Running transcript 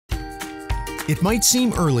It might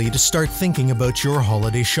seem early to start thinking about your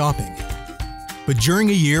holiday shopping, but during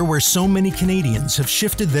a year where so many Canadians have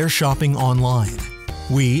shifted their shopping online,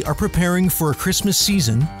 we are preparing for a Christmas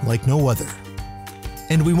season like no other.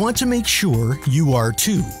 And we want to make sure you are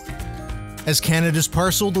too. As Canada's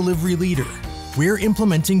parcel delivery leader, we're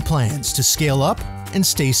implementing plans to scale up and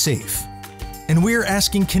stay safe. And we're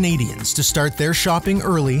asking Canadians to start their shopping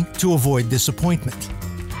early to avoid disappointment.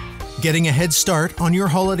 Getting a head start on your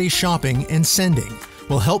holiday shopping and sending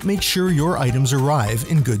will help make sure your items arrive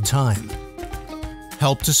in good time.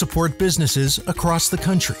 Help to support businesses across the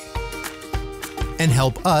country. And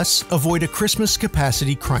help us avoid a Christmas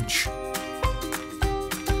capacity crunch.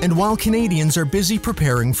 And while Canadians are busy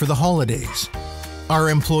preparing for the holidays, our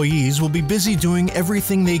employees will be busy doing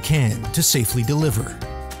everything they can to safely deliver.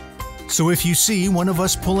 So if you see one of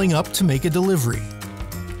us pulling up to make a delivery,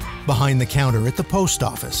 behind the counter at the post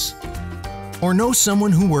office, or know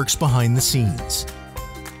someone who works behind the scenes,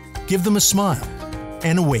 give them a smile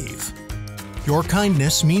and a wave. Your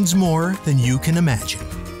kindness means more than you can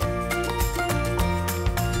imagine.